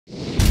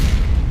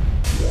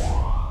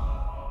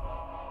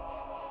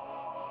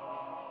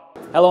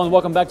Hello and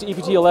welcome back to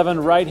EPT 11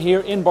 right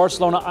here in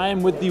Barcelona. I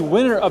am with the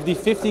winner of the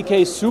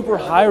 50K Super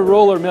High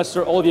Roller,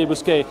 Mr. Olivier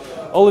Busquet.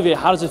 Olivier,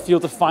 how does it feel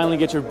to finally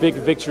get your big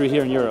victory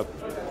here in Europe?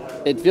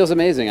 It feels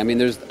amazing. I mean,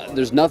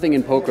 there's nothing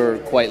in poker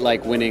quite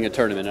like winning a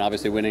tournament, and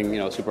obviously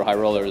winning, Super High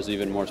Roller is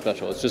even more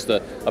special. It's just a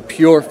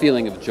pure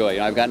feeling of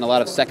joy. I've gotten a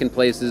lot of second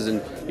places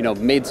and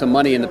made some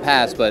money in the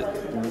past, but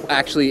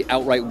actually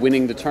outright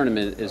winning the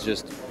tournament is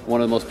just one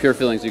of the most pure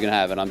feelings you can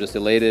have, and I'm just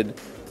elated,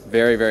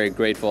 very, very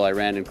grateful. I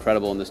ran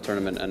incredible in this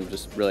tournament, and I'm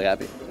just really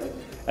happy.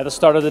 At the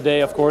start of the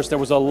day, of course, there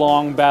was a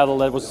long battle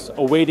that was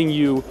awaiting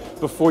you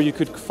before you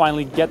could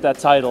finally get that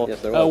title.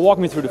 Yes, there was. Walk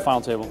me through the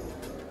final table.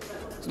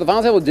 So the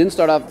final table didn't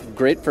start off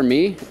great for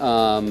me.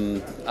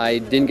 I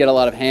didn't get a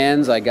lot of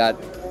hands. I got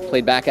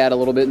played back at a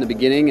little bit in the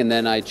beginning, and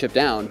then I chipped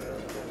down.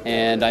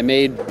 And I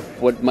made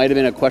what might have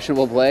been a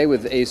questionable play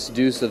with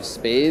ace-deuce of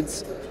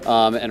spades,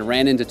 and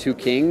ran into two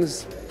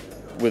kings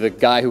with a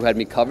guy who had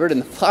me covered, and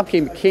the flop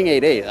came king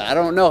 8-8. I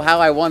don't know how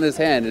I won this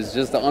hand. It's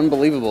just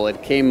unbelievable.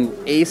 It came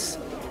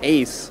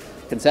ace-ace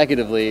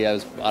consecutively. I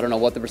don't know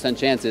what the percent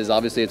chance is.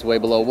 Obviously, it's way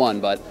below 1,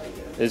 but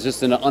it's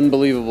just an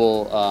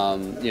unbelievable,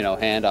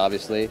 hand,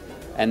 obviously.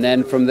 And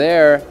then from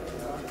there,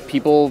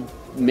 people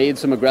made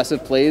some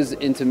aggressive plays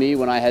into me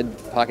when I had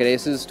pocket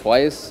aces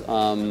twice,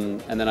 and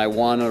then I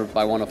won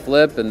a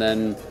flip, and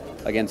then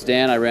against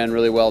Dan, I ran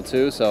really well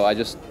too. So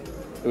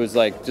it was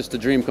like just a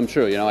dream come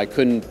true. I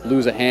couldn't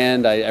lose a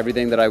hand.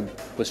 Everything that I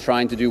was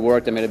trying to do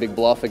worked. I made a big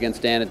bluff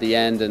against Dan at the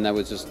end, and that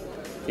was just,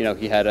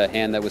 he had a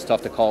hand that was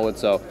tough to call with.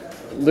 So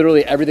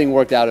literally everything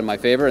worked out in my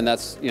favor, and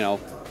that's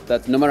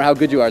no matter how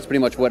good you are, it's pretty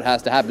much what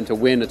has to happen to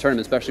win a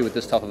tournament, especially with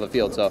this tough of a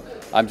field. So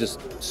I'm just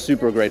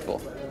super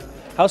grateful.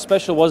 How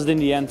special was it in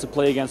the end to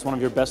play against one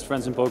of your best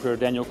friends in poker,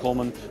 Dan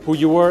Colman, who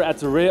you were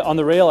on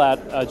the rail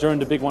at during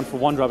the big one for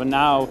one drop, and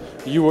now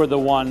you were the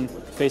one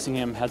facing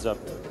him heads up?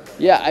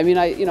 Yeah, I mean,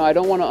 I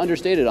don't want to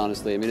understate it,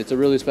 honestly. I mean, it's a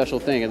really special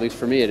thing, at least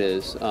for me it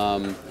is.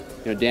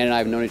 Dan and I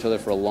have known each other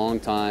for a long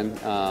time.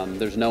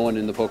 There's no one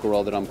in the poker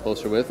world that I'm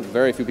closer with.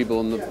 Very few people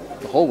in the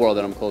whole world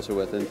that I'm closer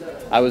with. And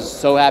I was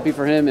so happy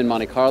for him in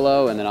Monte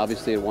Carlo, and then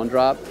obviously at one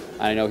drop.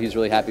 I know he's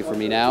really happy for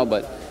me now,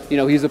 but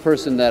he's a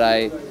person that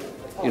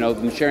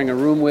I'm sharing a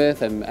room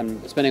with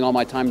and spending all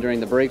my time during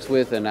the breaks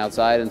with and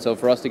outside. And so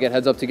for us to get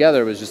heads up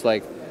together was just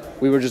like,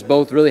 we were just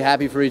both really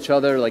happy for each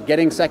other. Like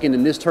getting second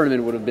in this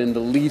tournament would have been the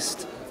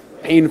least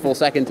painful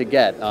second to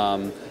get.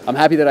 I'm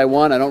happy that I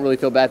won. I don't really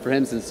feel bad for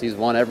him since he's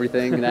won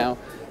everything now.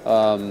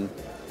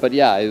 But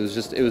yeah, it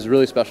was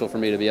really special for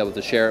me to be able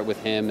to share it with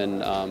him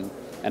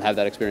and have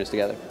that experience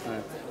together. All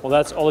right. Well,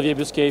 that's Olivier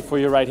Busquet for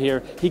you right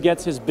here. He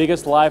gets his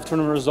biggest live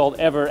tournament result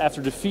ever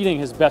after defeating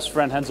his best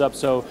friend heads up,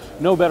 so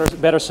no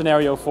better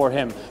scenario for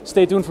him.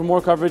 Stay tuned for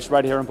more coverage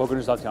right here on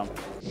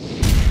PokerNews.com.